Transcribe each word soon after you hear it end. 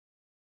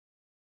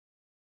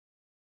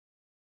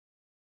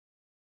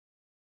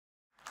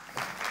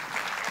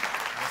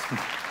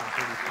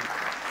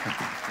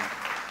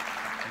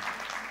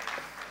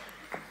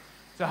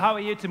So how are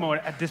you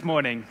this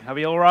morning? Are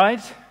we all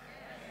right?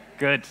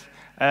 Good.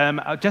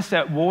 Just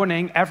a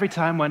warning, every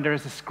time when there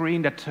is a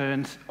screen that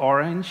turns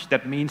orange,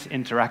 that means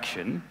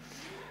interaction.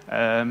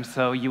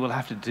 So you will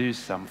have to do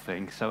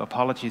something. So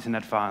apologies in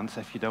advance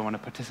if you don't want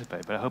to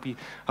participate, but I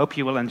hope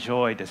you will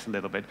enjoy this a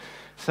little bit.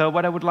 So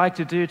what I would like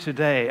to do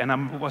today, and I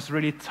was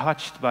really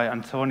touched by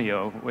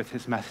Antonio with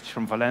his message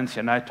from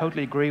Valencia, and I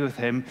totally agree with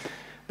him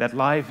that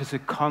life is a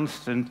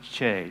constant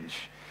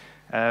change.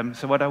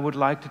 So what I would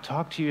like to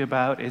talk to you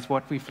about is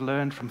what we've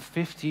learned from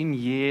 15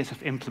 years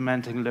of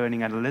implementing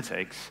learning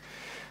analytics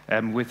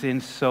within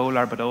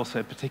Solar, but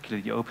also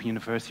particularly the Open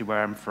University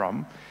where I'm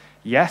from.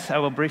 Yes, I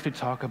will briefly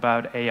talk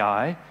about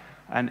AI,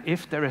 and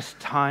if there is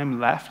time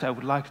left, I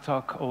would like to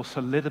talk also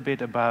a little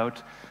bit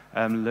about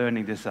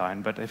learning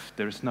design, but if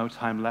there is no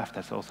time left,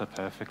 that's also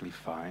perfectly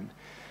fine.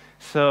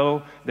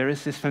 So there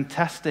is this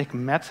fantastic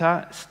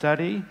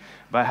meta-study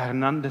by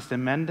Hernández de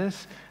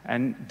Mendes,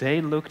 and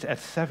they looked at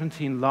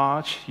 17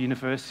 large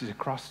universities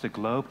across the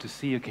globe to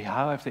see, okay,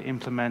 how have they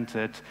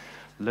implemented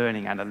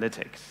learning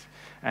analytics?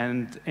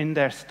 And in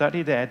their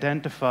study, they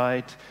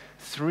identified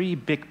 3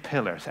 big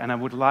pillars, and I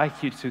would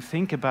like you to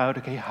think about,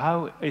 okay,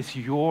 how is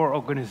your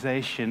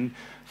organization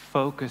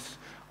focused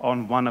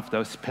on one of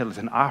those pillars?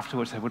 And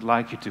afterwards, I would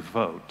like you to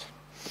vote.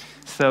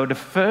 So the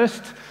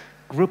first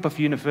group of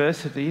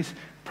universities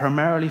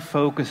primarily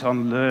focus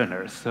on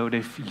learners. So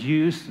they've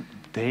used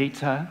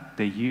data,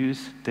 they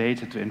use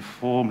data to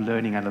inform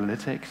learning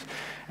analytics,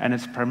 and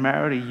it's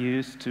primarily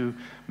used to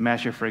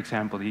measure, for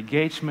example, the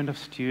engagement of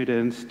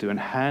students, to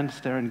enhance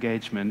their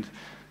engagement,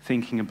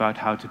 thinking about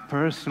how to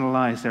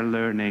personalize their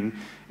learning,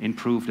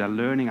 improve their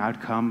learning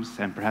outcomes,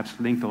 and perhaps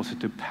linked also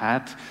to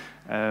PAT,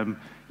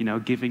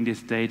 giving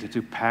this data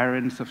to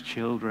parents of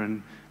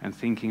children and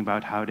thinking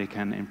about how they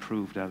can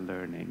improve their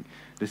learning.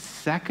 The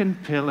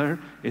second pillar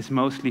is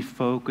mostly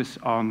focused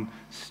on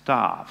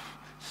staff.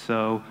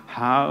 So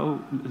how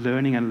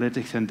learning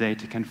analytics and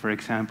data can, for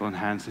example,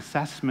 enhance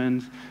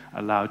assessment,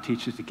 allow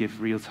teachers to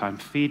give real-time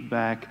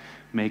feedback,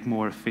 make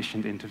more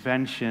efficient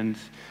interventions,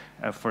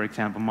 for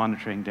example,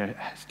 monitoring their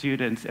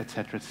students, et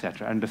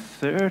cetera, And the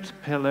third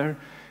pillar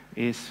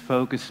is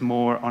focused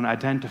more on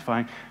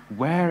identifying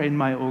where in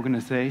my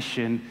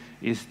organization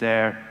is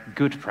there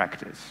good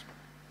practice.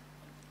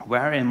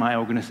 Where in my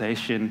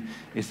organization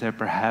is there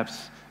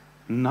perhaps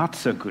not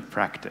so good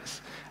practice?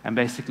 And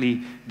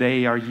basically,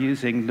 they are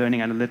using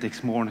learning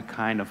analytics more on a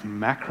kind of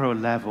macro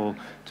level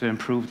to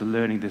improve the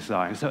learning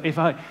design. So if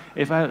I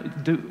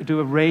do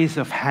a raise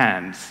of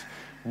hands,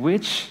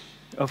 which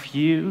of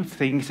you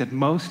thinks that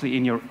mostly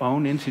in your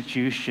own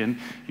institution,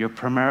 you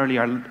primarily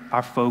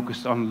are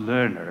focused on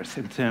learners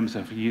in terms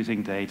of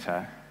using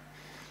data?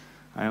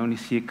 I only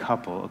see a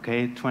couple,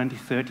 okay? 20,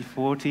 30,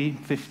 40,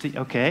 50,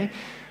 okay.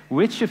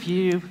 Which of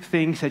you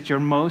thinks that you're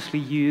mostly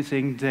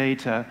using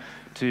data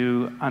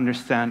to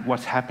understand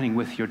what's happening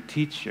with your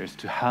teachers,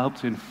 to help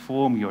to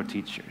inform your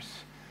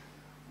teachers?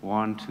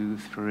 1, 2,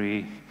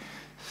 3.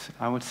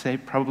 I would say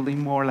probably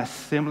more or less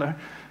similar.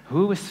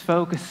 Who is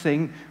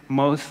focusing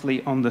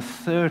mostly on the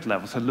third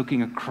level, so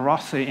looking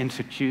across the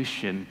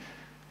institution?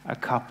 A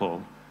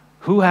couple.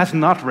 Who has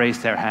not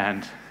raised their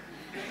hand?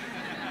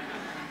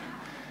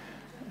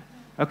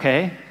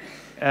 Okay.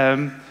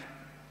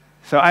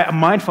 So I'm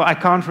mindful I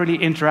can't really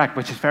interact,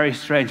 which is very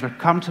strange, but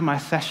come to my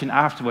session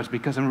afterwards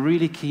because I'm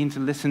really keen to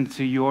listen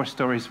to your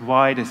stories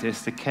why this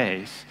is the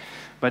case.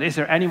 But is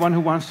there anyone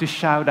who wants to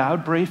shout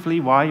out briefly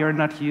why you're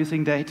not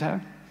using data?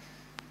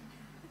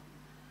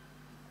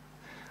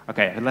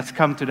 Okay, let's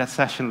come to that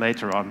session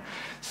later on.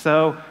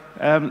 So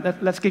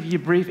let's give you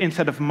a brief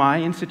insight of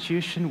my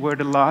institution. We're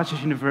the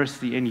largest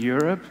university in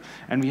Europe,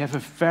 and we have a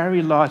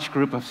very large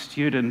group of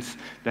students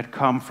that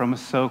come from a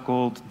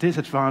so-called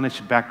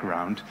disadvantaged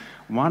background.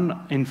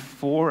 1 in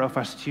 4 of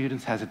our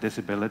students has a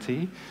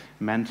disability,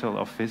 mental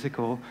or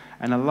physical,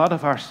 and a lot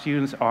of our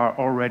students are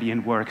already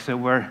in work. So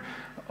we're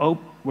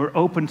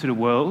open to the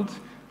world,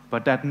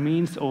 but that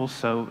means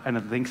also, and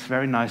it links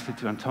very nicely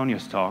to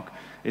Antonio's talk,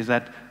 is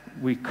that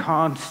we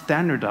can't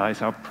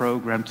standardize our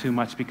program too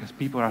much because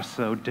people are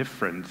so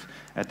different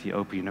at the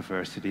Open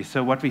University.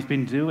 So what we've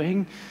been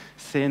doing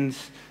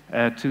since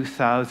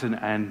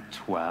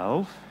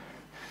 2012,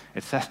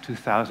 it says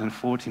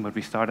 2014, but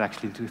we started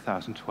actually in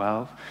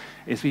 2012,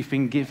 is we've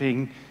been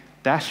giving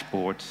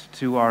dashboards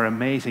to our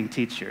amazing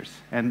teachers.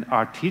 And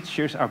our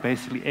teachers are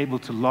basically able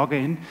to log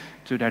in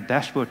to their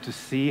dashboard to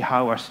see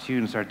how our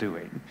students are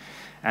doing.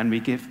 And we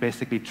give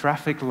basically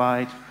traffic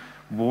light,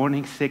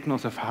 warning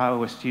signals of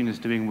how a student is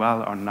doing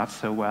well or not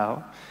so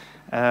well.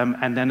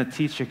 And then a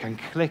teacher can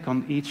click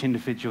on each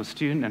individual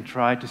student and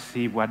try to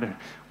see whether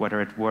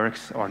it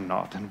works or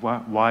not, and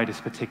why this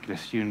particular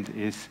student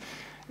is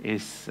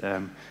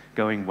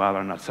going well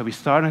or not. So we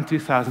started in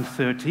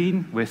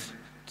 2013 with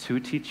 2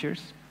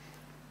 teachers.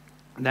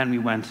 Then we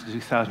went to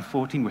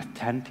 2014 with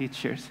 10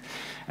 teachers.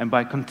 And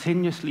by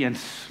continuously and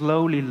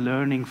slowly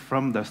learning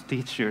from those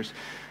teachers,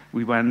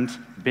 we went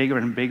bigger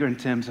and bigger in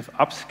terms of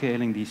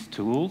upscaling these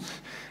tools.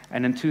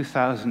 And in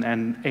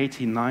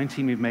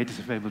 2018-19, we made this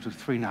available to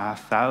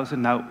 3,500.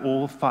 Now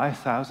all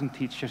 5,000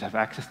 teachers have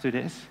access to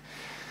this.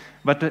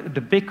 But the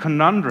big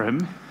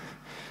conundrum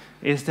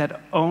is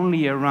that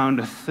only around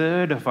a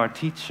third of our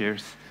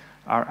teachers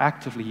are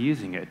actively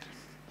using it.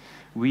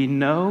 We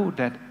know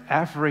that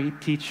every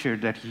teacher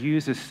that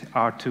uses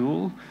our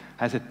tool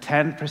has a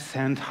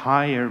 10%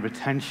 higher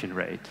retention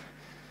rate.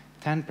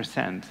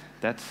 10%,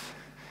 that's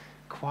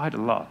quite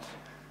a lot.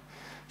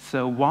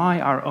 So why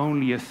are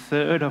only a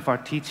third of our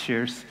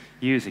teachers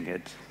using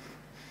it?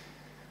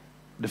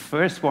 The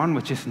first one,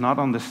 which is not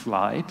on the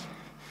slide,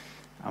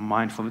 I'm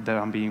mindful that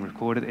I'm being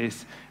recorded,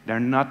 is they're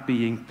not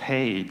being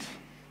paid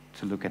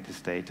to look at this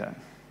data,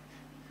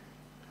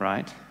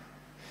 right?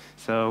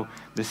 So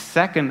the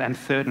second and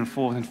third and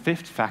fourth and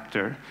fifth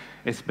factor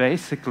is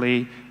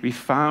basically we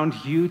found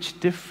huge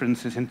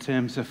differences in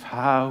terms of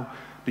how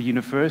the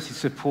university is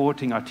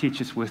supporting our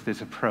teachers with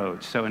this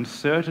approach. So in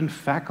certain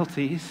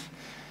faculties,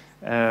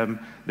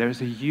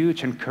 there's a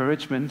huge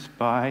encouragement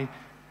by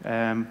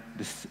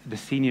the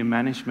senior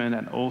management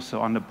and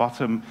also on the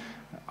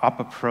bottom-up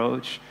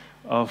approach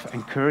of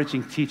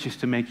encouraging teachers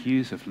to make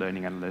use of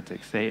learning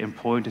analytics. They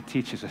appoint the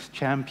teachers as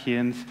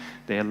champions,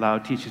 they allow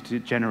teachers to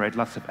generate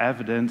lots of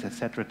evidence,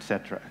 etc.,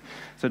 etc.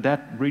 So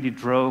that really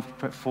drove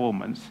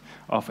performance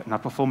of,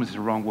 not performance is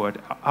the wrong word,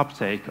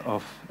 uptake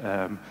of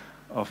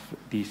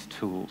these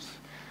tools.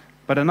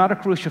 But another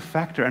crucial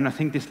factor, and I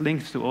think this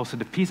links to also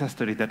the PISA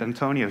study that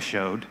Antonio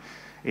showed,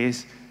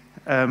 is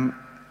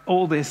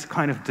all this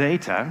kind of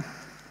data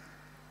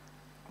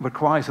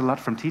requires a lot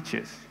from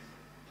teachers.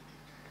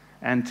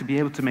 And to be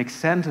able to make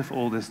sense of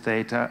all this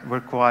data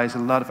requires a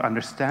lot of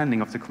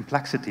understanding of the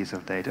complexities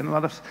of data. And a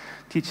lot of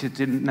teachers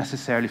didn't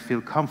necessarily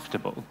feel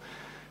comfortable.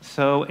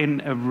 So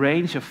in a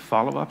range of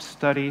follow-up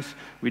studies,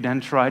 we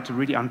then tried to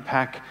really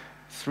unpack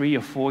 3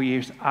 or 4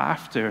 years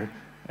after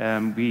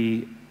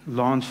we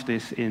launched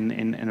this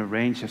in a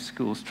range of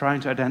schools,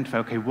 trying to identify,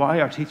 okay, why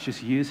are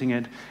teachers using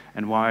it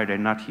and why are they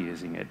not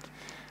using it?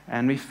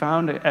 And we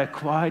found a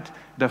quite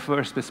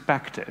diverse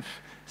perspective.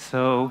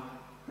 So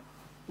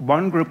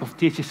one group of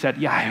teachers said,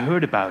 yeah, I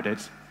heard about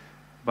it,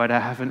 but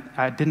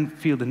I didn't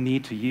feel the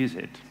need to use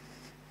it.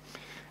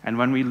 And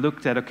when we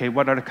looked at, okay,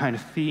 what are the kind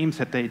of themes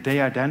that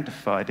they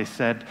identified, they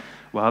said,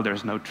 well,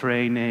 there's no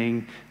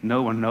training,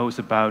 no one knows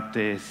about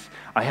this,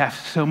 I have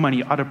so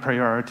many other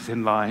priorities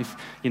in life,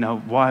 you know,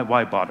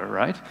 why bother,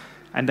 right?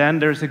 And then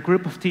there's a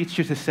group of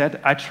teachers that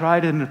said, I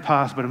tried it in the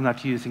past, but I'm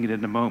not using it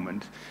in the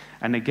moment.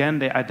 And again,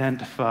 they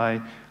identify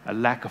a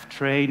lack of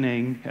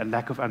training, a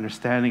lack of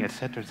understanding, et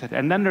cetera, et cetera.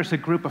 And then there's a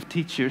group of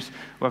teachers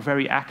who are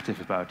very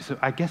active about it. So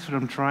I guess what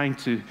I'm trying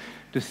to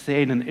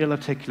say in an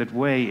ill-articulate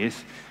way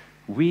is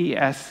we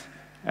as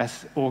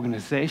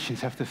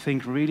organizations have to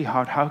think really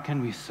hard, how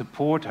can we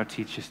support our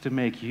teachers to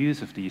make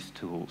use of these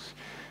tools?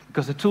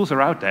 Because the tools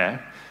are out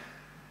there,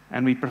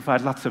 and we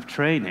provide lots of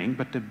training,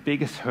 but the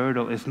biggest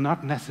hurdle is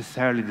not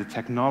necessarily the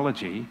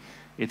technology,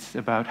 it's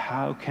about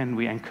how can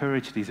we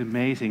encourage these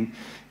amazing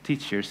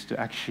teachers to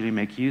actually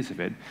make use of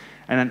it.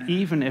 And then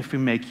even if we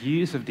make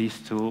use of these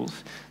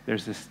tools,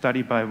 there's a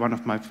study by one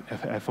of my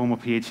former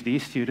PhD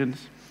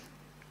students.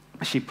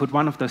 She put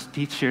one of those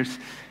teachers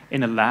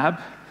in a lab,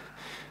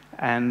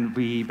 and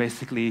we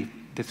basically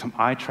did some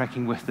eye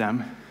tracking with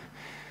them.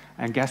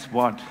 And guess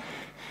what?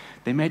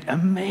 They made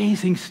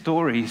amazing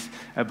stories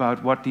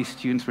about what these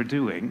students were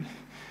doing,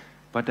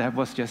 but that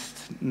was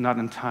just not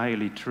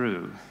entirely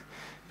true,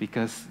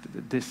 because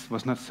this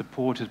was not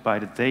supported by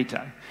the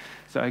data.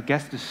 So I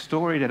guess the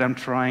story that I'm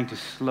trying to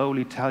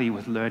slowly tell you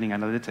with learning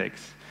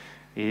analytics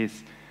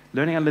is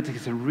learning analytics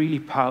is a really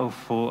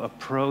powerful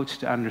approach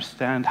to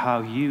understand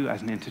how you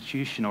as an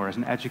institution or as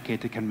an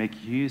educator can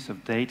make use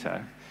of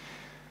data,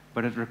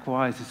 but it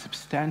requires a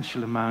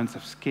substantial amounts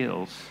of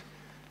skills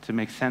to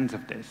make sense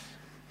of this.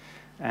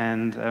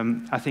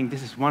 And I think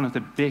this is one of the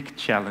big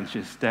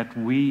challenges that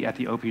we at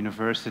the Open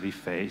University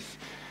face.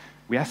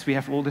 Yes, we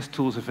have all these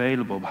tools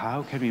available, but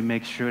how can we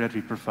make sure that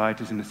we provide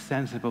this in a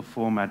sensible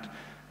format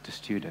to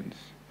students?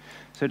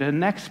 So the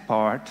next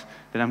part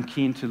that I'm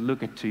keen to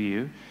look at to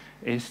you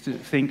is to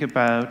think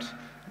about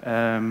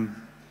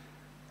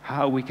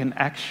how we can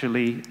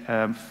actually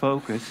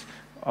focus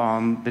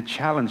on the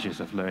challenges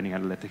of learning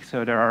analytics.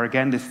 So there are,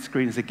 again, this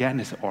screen is again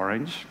is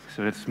orange,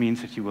 so this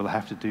means that you will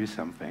have to do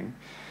something.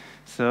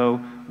 So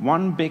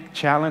one big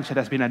challenge that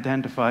has been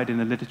identified in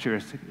the literature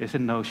is a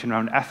notion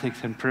around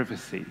ethics and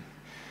privacy.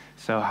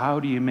 So how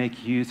do you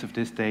make use of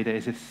this data?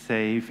 Is it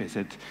safe? Is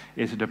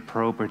it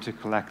appropriate to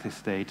collect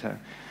this data?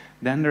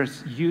 Then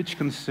there's huge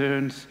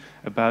concerns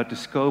about the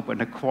scope and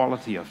the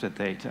quality of the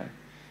data.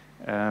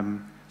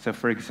 So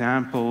for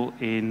example,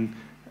 in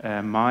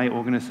my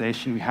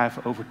organization, we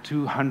have over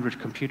 200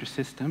 computer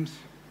systems,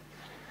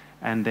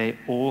 and they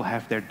all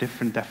have their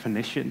different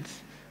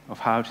definitions of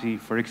how to,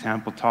 for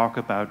example, talk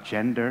about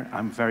gender.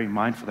 I'm very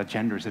mindful that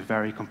gender is a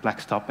very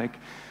complex topic,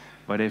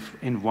 But if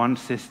in one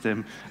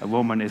system a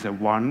woman is a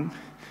 1,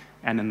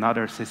 and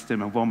another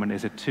system a woman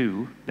is a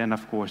 2, then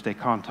of course they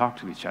can't talk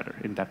to each other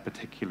in that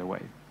particular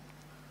way.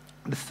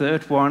 The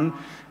third one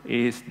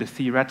is the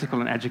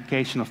theoretical and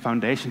educational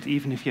foundations.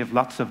 Even if you have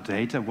lots of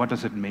data, what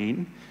does it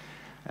mean?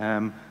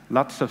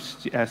 Lots of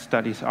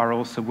studies are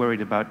also worried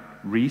about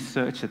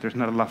research, that there's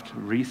not a lot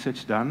of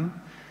research done.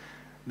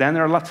 Then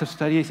there are lots of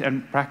studies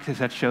and practice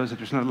that shows that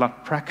there's not a lot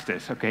of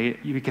practice. Okay,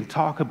 we can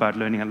talk about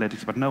learning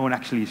analytics, but no one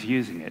actually is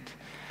using it.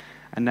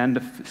 And then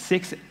the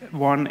sixth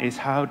one is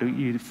how do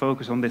you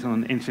focus on this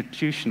on an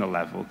institutional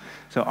level?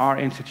 So are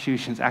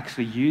institutions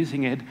actually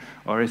using it,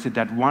 or is it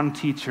that one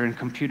teacher in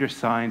computer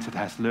science that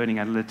has learning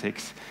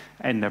analytics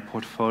in their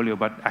portfolio,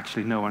 but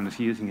actually no one is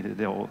using it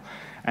at all?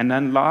 And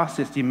then last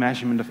is the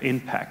measurement of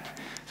impact.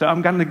 So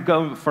I'm going to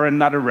go for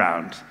another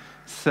round.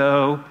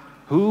 So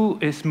who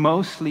is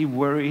mostly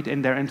worried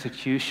in their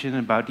institution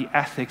about the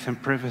ethics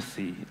and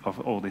privacy of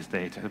all this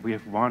data? We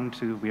have 1,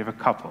 2, we have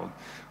a couple.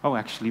 Oh,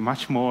 actually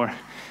much more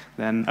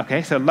than,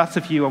 okay, so lots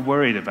of you are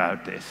worried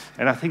about this.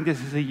 And I think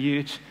this is a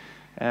huge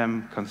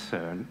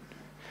concern.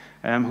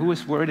 Who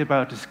is worried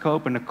about the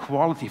scope and the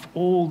quality of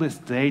all this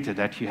data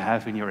that you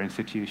have in your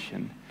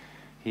institution?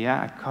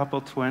 Yeah, a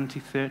couple, 20,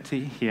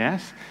 30,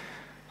 yes.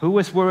 Who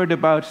is worried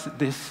about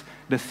this,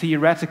 the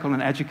theoretical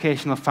and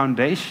educational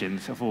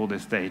foundations of all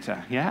this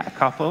data? Yeah, a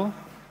couple,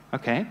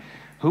 okay.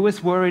 Who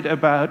is worried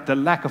about the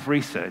lack of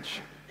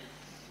research?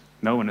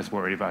 No one is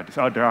worried about this.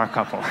 Oh, there are a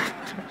couple.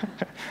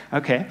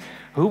 Okay.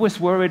 Who is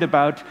worried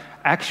about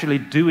actually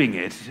doing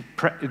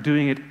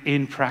it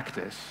in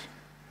practice?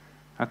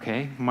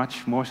 Okay,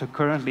 much more. So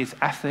currently it's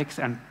ethics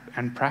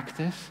and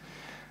practice.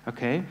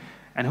 Okay.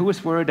 And who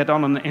is worried that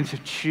on an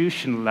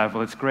institutional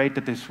level, it's great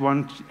that this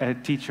one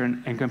teacher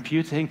in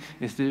computing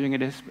is doing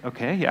it?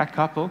 Okay, yeah, a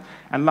couple.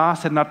 And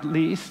last and not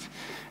least,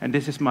 and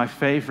this is my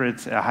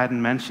favorite, I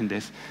hadn't mentioned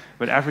this,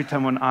 but every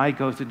time when I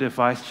go to the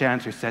vice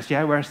chancellor, says,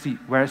 yeah, where's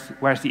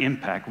the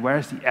impact?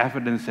 Where's the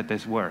evidence that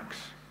this works?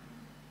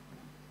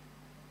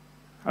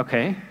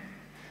 Okay,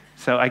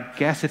 so I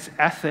guess it's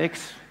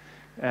ethics,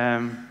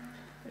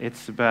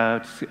 it's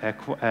about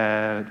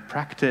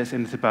practice,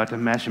 and it's about the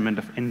measurement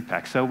of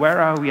impact. So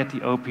where are we at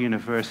the Open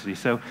University?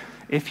 So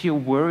if you're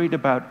worried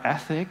about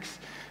ethics,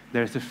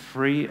 there's a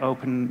free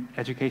open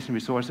education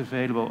resource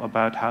available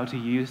about how to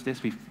use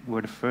this.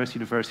 We're the first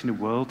university in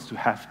the world to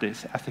have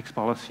this ethics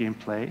policy in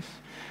place.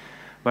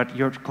 But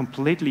you're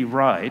completely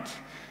right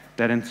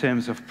that in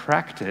terms of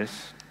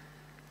practice,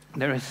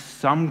 there is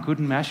some good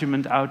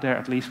measurement out there,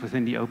 at least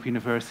within the Open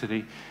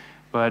University,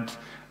 but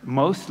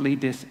mostly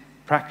this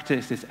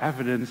practice, this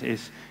evidence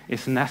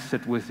is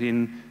nested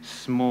within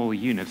small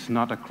units,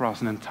 not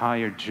across an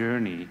entire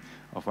journey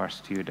of our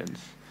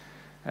students.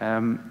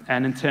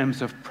 And in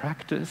terms of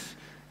practice,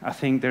 I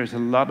think there's a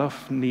lot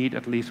of need,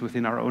 at least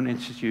within our own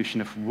institution,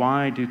 of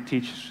why do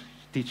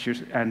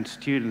teachers and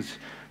students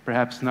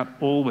perhaps not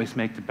always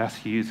make the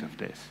best use of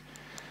this.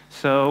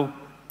 So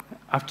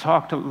I've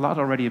talked a lot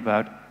already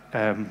about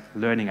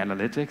learning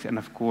analytics, and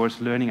of course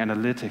learning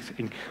analytics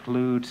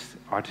includes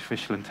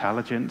artificial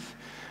intelligence,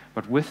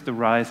 but with the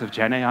rise of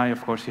Gen AI,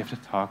 of course, you have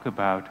to talk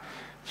about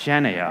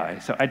Gen AI.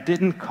 So I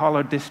didn't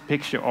color this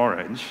picture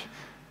orange,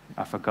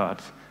 I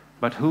forgot,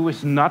 but who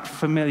is not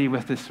familiar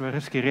with the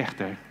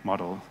Swiderski-Richter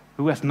model?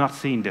 Who has not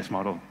seen this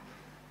model?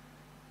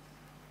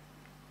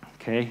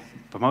 Okay,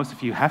 but most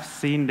of you have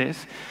seen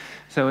this.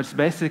 So it's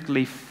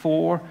basically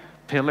 4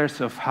 pillars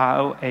of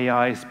how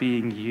AI is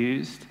being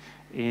used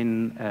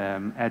in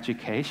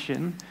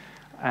education,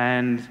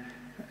 and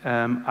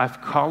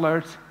I've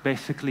colored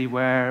basically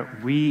where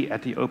we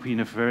at the Open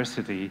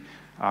University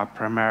are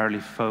primarily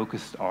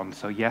focused on.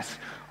 So yes,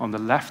 on the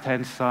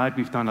left-hand side,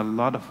 we've done a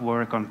lot of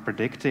work on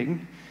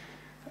predicting.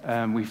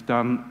 We've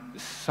done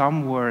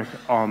some work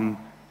on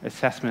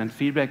assessment and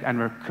feedback, and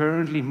we're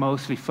currently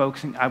mostly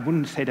focusing, I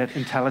wouldn't say that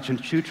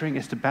intelligent tutoring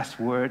is the best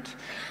word,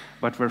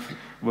 but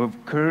we're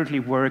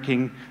currently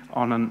working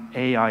on an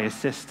AI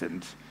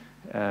assistant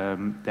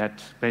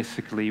that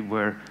basically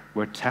we're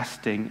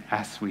testing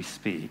as we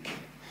speak,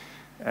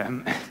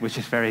 which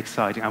is very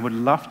exciting. I would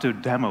love to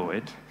demo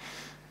it,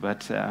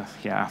 but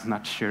yeah, I'm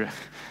not sure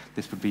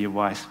this would be a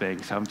wise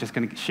thing. So I'm just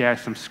going to share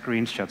some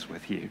screenshots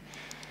with you.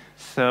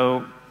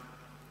 So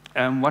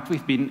what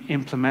we've been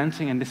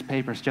implementing, and this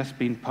paper has just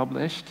been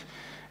published,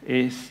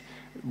 is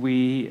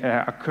we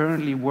are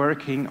currently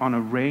working on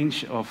a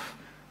range of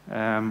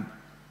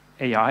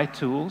AI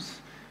tools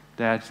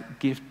that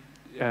give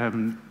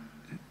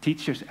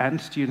teachers and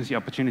students the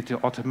opportunity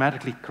to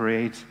automatically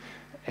create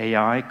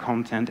AI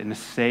content in a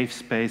safe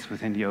space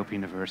within the Open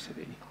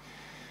University.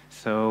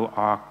 So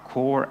our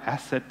core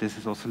asset, this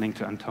is also linked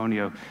to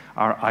Antonio,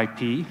 our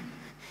IP.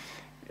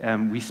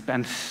 We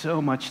spend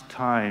so much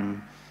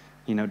time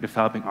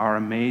developing our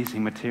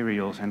amazing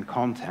materials and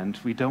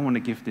content. We don't want to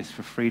give this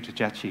for free to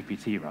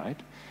ChatGPT, right?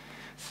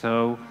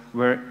 So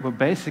we're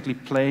basically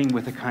playing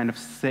with a kind of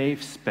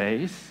safe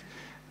space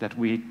that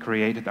we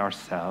created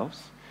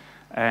ourselves.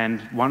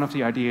 And one of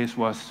the ideas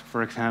was,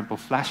 for example,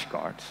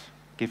 flashcards,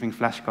 giving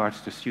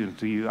flashcards to students.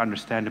 Do you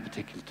understand a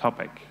particular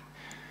topic?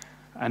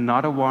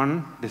 Another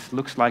one, this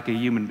looks like a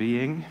human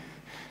being.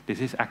 This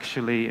is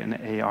actually an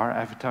AR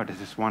avatar. This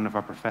is one of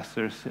our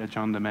professors,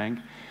 John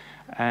Demeng.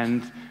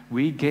 And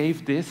we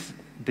gave this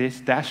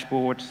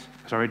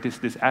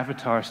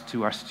avatars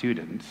to our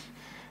students.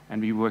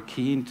 And we were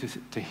keen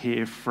to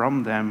hear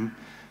from them,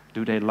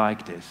 do they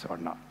like this or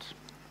not?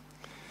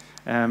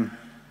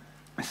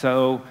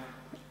 So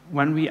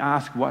when we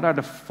ask what are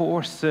the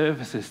 4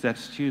 services that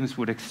students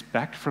would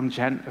expect from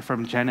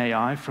Gen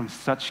AI, from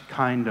such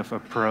kind of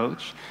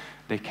approach,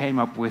 they came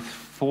up with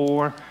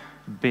 4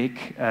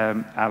 big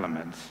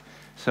elements.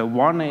 So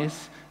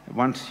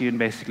one student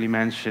basically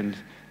mentioned,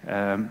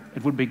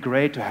 it would be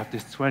great to have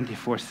this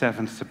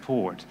 24/7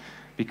 support,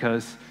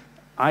 because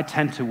I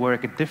tend to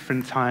work at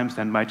different times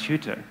than my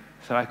tutor.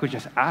 So I could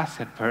just ask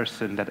that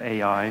person, that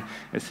AI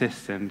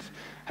assistant,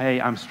 hey,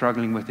 I'm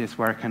struggling with this,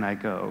 where can I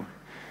go?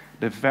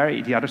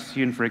 The other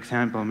student, for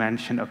example,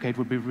 mentioned, okay, it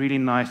would be really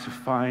nice to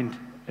find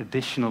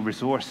additional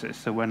resources.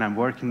 So when I'm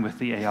working with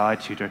the AI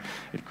tutor,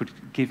 it could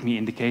give me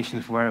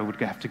indications of where I would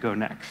have to go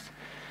next.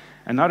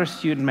 Another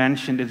student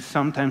mentioned it's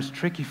sometimes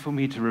tricky for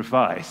me to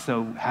revise.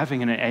 So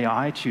having an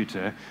AI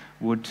tutor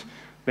would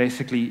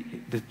basically,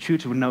 the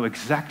tutor would know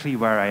exactly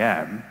where I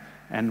am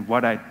and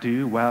what I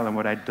do well and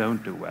what I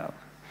don't do well.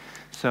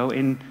 So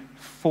in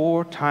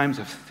 4 times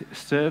of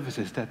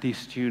services that these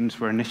students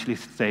were initially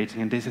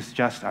stating, and this is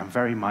just, I'm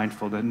very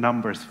mindful, the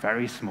number is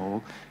very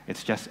small,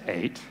 it's just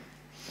 8.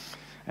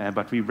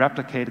 But we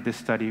replicated this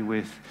study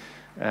with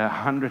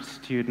 100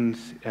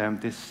 students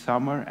this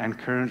summer, and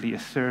currently a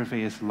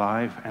survey is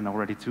live, and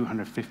already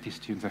 250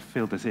 students have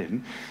filled this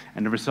in.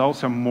 And the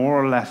results are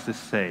more or less the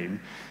same.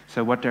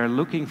 So what they're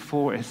looking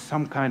for is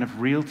some kind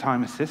of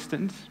real-time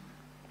assistance,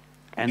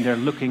 and they're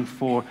looking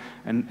for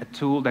a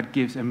tool that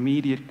gives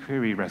immediate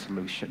query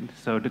resolution.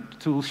 So the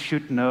tool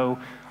should know,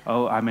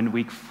 oh, I'm in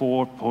week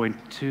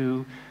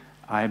 4.2,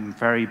 I'm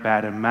very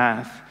bad at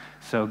math,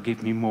 so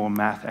give me more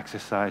math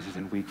exercises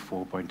in week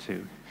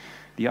 4.2.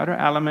 The other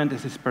element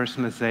is this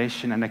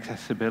personalization and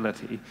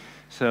accessibility.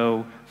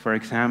 So, for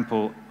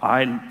example,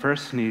 I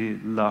personally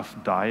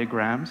love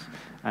diagrams,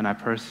 and I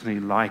personally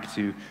like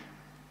to,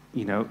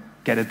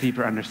 get a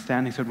deeper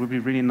understanding. So it would be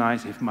really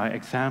nice if my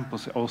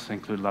examples also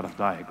include a lot of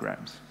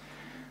diagrams.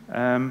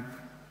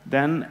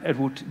 Then it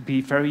would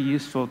be very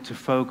useful to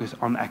focus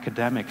on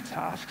academic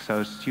tasks.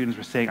 So students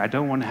were saying, I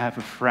don't want to have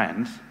a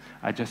friend,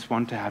 I just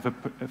want to have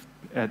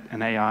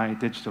an AI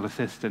digital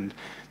assistant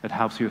that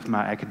helps me with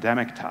my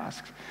academic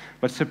tasks.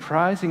 But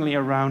surprisingly,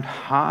 around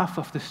half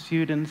of the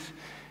students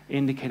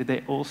indicated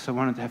they also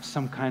wanted to have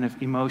some kind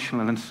of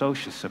emotional and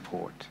social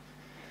support.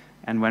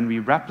 And when we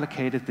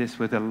replicated this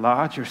with a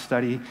larger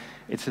study,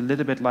 it's a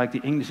little bit like the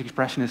English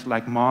expression is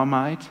like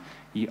Marmite.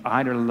 You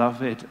either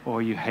love it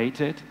or you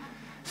hate it.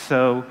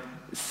 So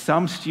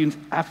some students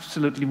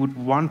absolutely would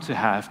want to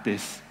have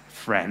this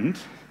friend,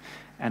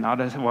 and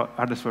others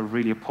were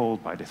really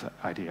appalled by this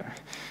idea.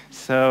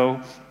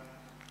 So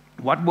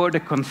what were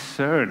the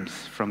concerns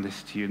from the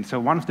student? So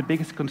one of the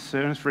biggest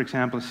concerns, for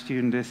example, a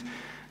student is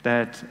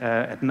that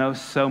it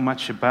knows so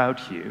much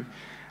about you.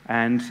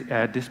 And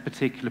this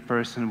particular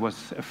person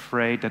was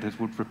afraid that it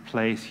would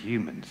replace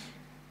humans.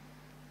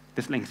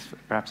 This links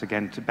perhaps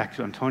again back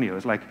to Antonio.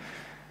 It's like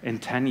in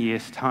 10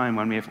 years' time,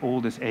 when we have all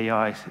this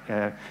AI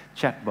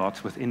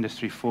chatbots with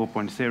Industry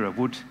 4.0,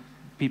 would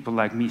people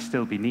like me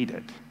still be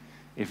needed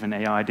if an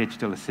AI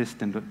digital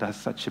assistant does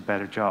such a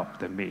better job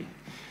than me?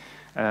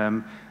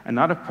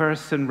 Another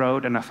person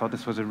wrote, and I thought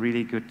this was a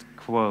really good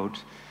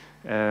quote,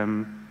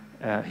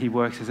 he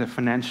works as a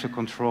financial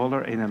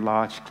controller in a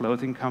large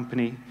clothing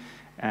company,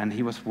 and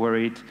he was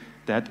worried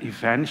that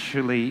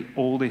eventually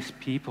all these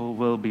people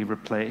will be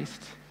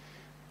replaced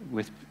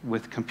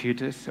with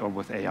computers or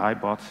with AI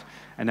bots.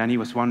 And then he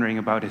was wondering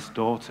about his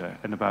daughter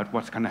and about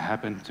what's going to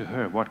happen to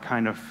her. What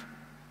kind of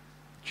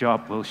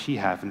job will she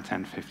have in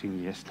 10,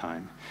 15 years'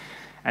 time?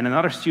 And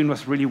another student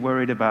was really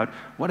worried about,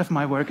 what if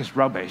my work is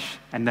rubbish?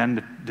 And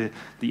then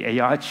the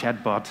AI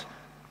chatbot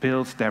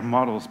builds their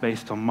models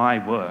based on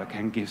my work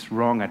and gives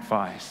wrong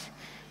advice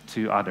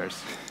to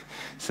others.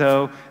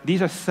 So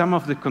these are some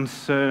of the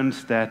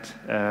concerns that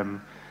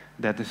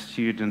the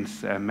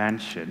students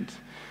mentioned.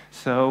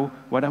 So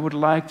what I would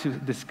like to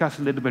discuss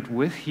a little bit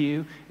with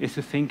you is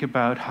to think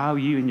about how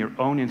you in your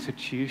own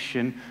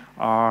institution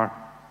are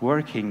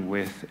working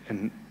with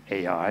an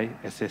AI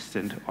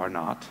assistant or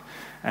not,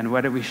 and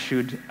whether we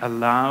should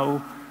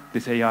allow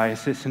this AI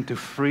assistant to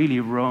freely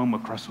roam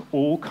across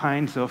all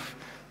kinds of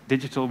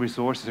digital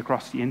resources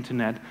across the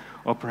internet,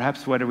 or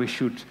perhaps whether we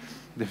should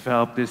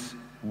develop this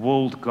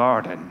walled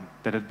garden,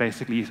 that it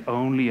basically is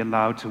only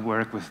allowed to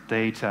work with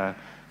data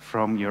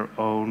from your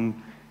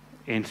own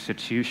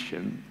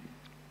institution.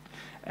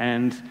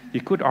 And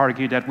you could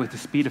argue that with the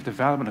speed of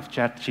development of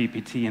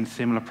ChatGPT and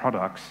similar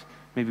products,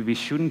 maybe we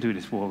shouldn't do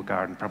this walled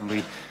garden.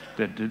 Probably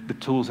the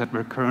tools that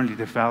we're currently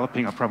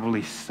developing are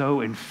probably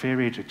so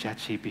inferior to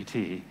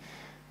ChatGPT.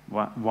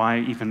 Why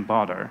even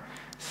bother?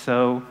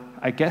 So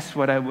I guess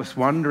what I was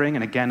wondering,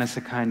 and again as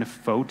a kind of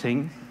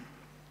voting,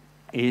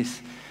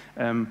 is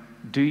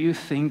do you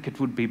think it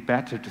would be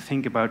better to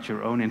think about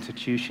your own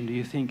institution? Do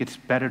you think it's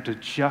better to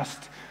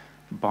just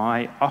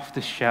buy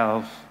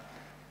off-the-shelf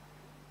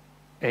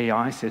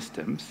AI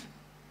systems,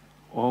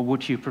 or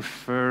would you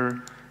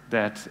prefer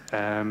that?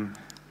 Or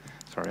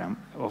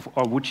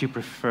would you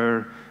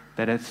prefer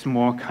that it's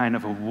more kind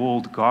of a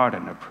walled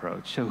garden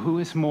approach? So who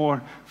is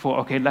more for,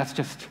 okay, let's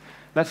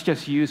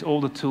just use all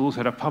the tools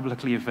that are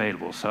publicly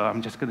available. So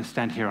I'm just going to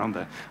stand here on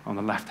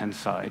the left-hand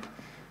side.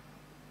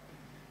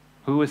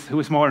 Who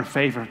is more in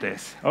favor of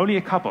this? Only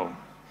a couple.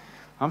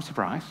 I'm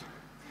surprised.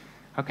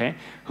 Okay.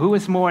 Who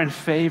is more in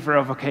favor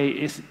of,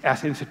 okay,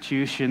 as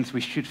institutions,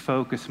 we should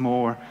focus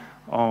more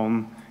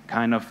on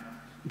kind of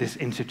this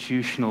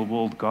institutional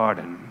walled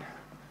garden?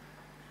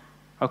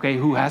 Okay,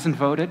 who hasn't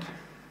voted?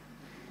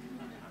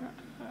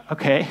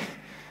 Okay.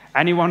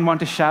 Anyone want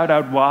to shout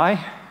out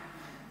why?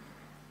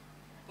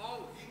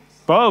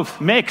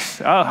 Both. Mix.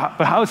 Oh,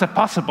 but how is that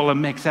possible, a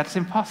mix? That's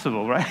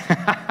impossible, right?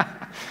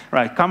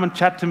 Right, come and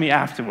chat to me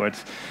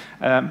afterwards.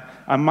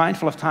 I'm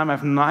mindful of time. I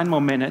have 9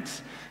 more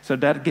minutes, so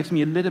that gives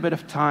me a little bit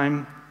of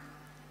time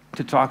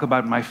to talk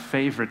about my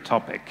favorite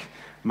topic.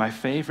 My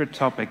favorite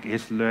topic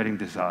is learning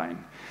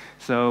design.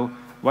 So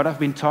what I've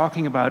been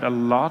talking about a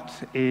lot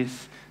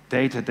is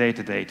data,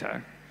 data,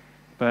 data.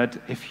 But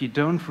if you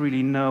don't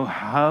really know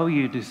how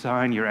you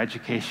design your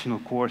educational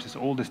courses,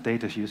 all this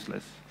data is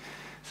useless.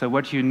 So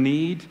what you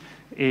need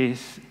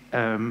is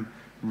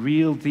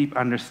real deep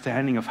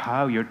understanding of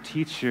how your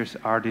teachers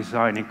are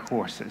designing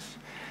courses.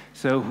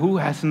 So who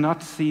has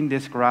not seen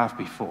this graph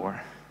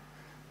before?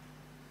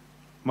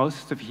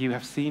 Most of you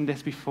have seen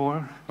this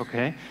before,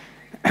 okay?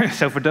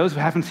 So for those who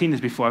haven't seen this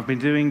before, I've been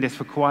doing this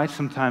for quite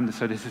some time,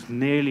 so this is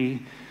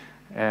nearly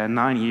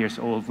 9 years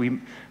old.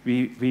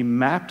 We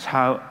mapped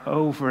how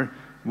over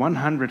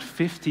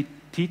 150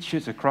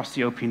 teachers across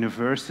the Open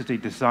University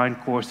design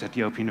courses at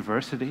the Open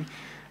University,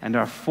 and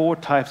there are 4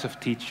 types of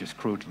teachers,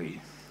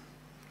 crudely.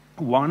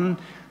 One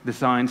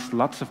designs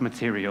lots of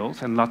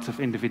materials and lots of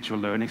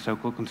individual learning,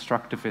 so-called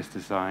constructivist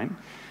design.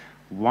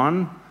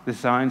 One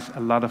designs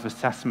a lot of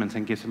assessments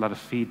and gives a lot of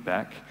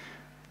feedback.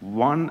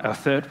 A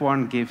third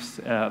one gives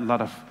a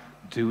lot of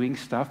doing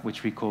stuff,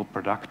 which we call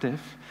productive.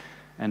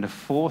 And the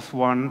fourth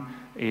one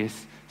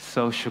is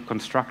social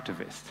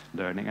constructivist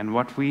learning. And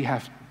what we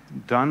have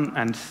done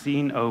and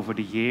seen over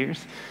the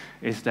years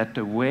is that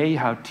the way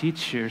how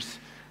teachers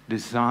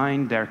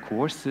design their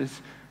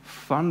courses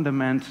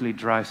fundamentally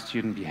drives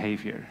student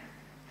behavior.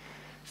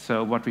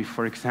 So what we,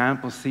 for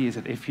example, see is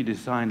that if you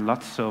design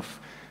lots of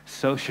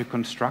social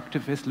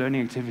constructivist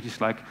learning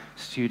activities like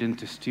student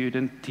to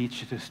student,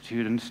 teacher to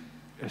student,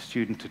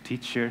 student to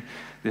teacher,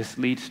 this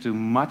leads to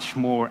much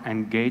more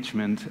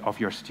engagement of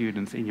your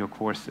students in your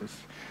courses.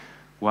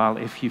 While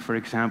if you, for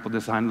example,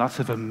 design lots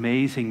of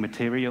amazing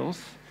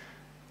materials,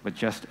 but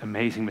just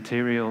amazing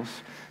materials,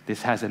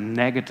 this has a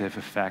negative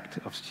effect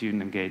of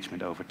student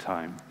engagement over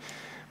time.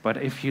 But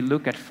if you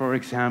look at, for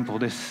example,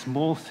 this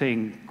small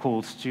thing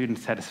called student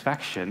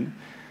satisfaction,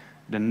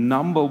 the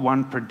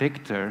 #1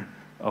 predictor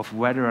of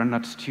whether or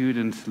not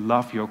students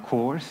love your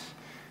course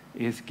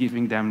is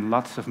giving them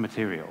lots of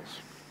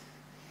materials.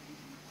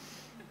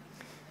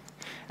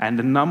 And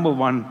the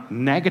 #1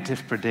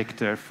 negative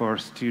predictor for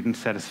student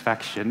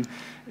satisfaction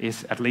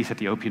is, at least at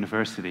the Open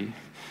University,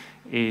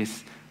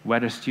 is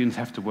whether students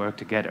have to work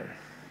together.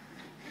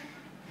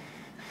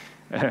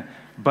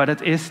 But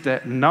it is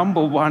the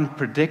 #1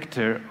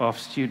 predictor of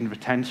student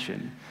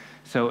retention.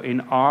 So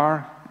in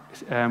our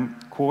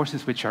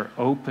courses which are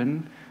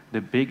open,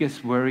 the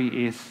biggest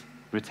worry is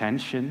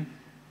retention.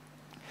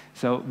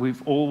 So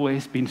we've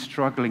always been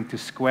struggling to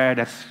square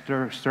that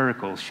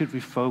circle. Should we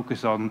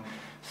focus on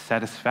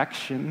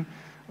satisfaction,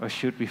 or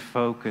should we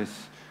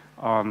focus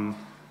on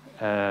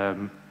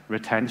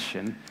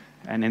retention?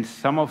 And in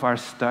some of our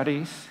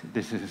studies,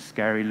 this is a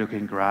scary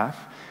looking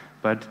graph,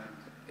 but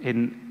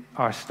in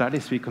our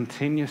studies we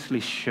continuously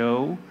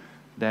show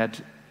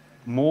that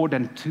more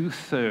than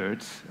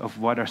 2/3 of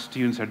what our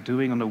students are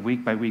doing on a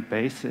week-by-week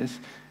basis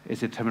is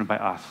determined by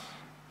us.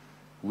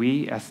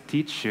 We as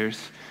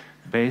teachers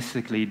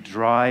basically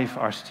drive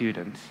our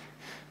students.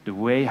 The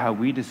way how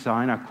we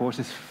design our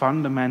courses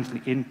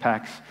fundamentally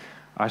impacts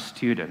our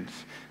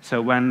students.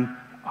 So when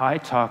I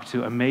talk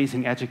to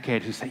amazing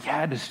educators who say,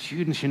 yeah, the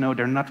students, you know,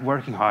 they're not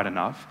working hard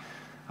enough,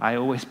 I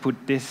always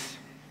put this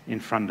in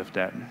front of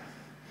them.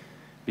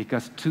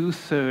 Because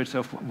 2/3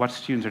 of what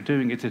students are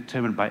doing is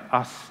determined by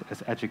us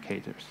as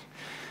educators.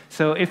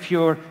 So if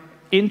you're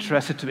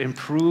interested to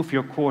improve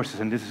your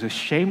courses, and this is a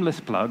shameless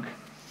plug,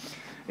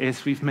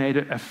 is we've made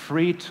a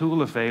free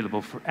tool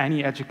available for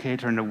any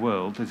educator in the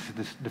world. This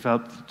is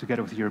developed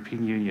together with the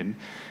European Union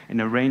in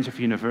a range of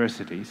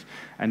universities.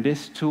 And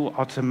this tool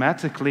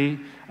automatically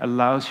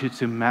allows you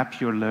to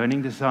map your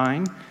learning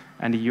design,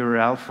 and the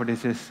URL for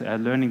this is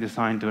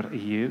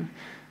learningdesign.eu.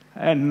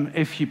 And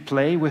if you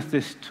play with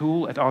this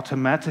tool, it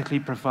automatically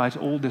provides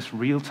all this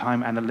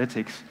real-time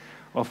analytics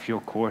of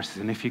your courses.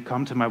 And if you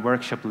come to my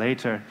workshop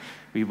later,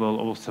 we will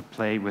also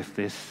play with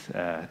this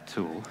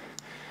tool.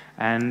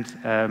 And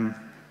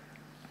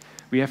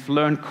we have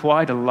learned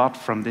quite a lot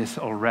from this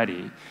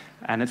already.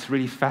 and it's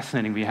really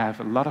fascinating. We have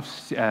a lot of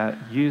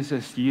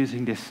users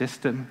using this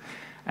system,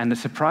 and the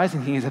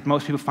surprising thing is that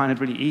most people find it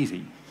really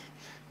easy,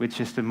 which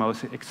is the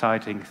most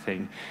exciting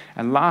thing.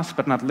 And last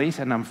but not least,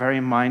 and I'm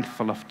very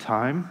mindful of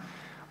time,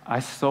 I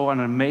saw an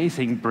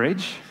amazing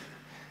bridge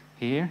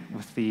here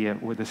with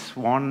the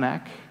swan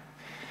neck.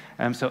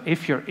 So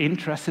if you're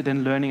interested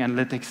in learning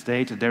analytics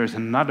data, there is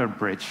another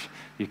bridge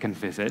you can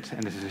visit,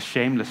 and this is a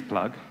shameless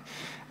plug.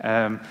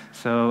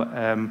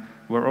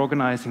 We're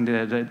organizing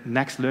the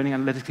next Learning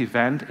Analytics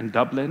event in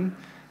Dublin.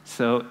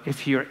 So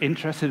if you're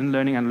interested in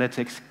learning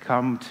analytics,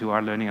 come to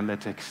our Learning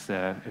Analytics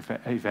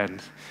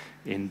event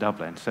in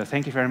Dublin. So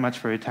thank you very much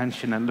for your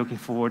attention, and looking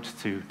forward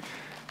to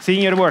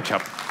seeing you at the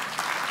workshop.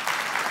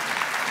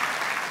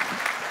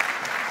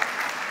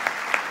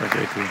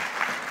 Very good.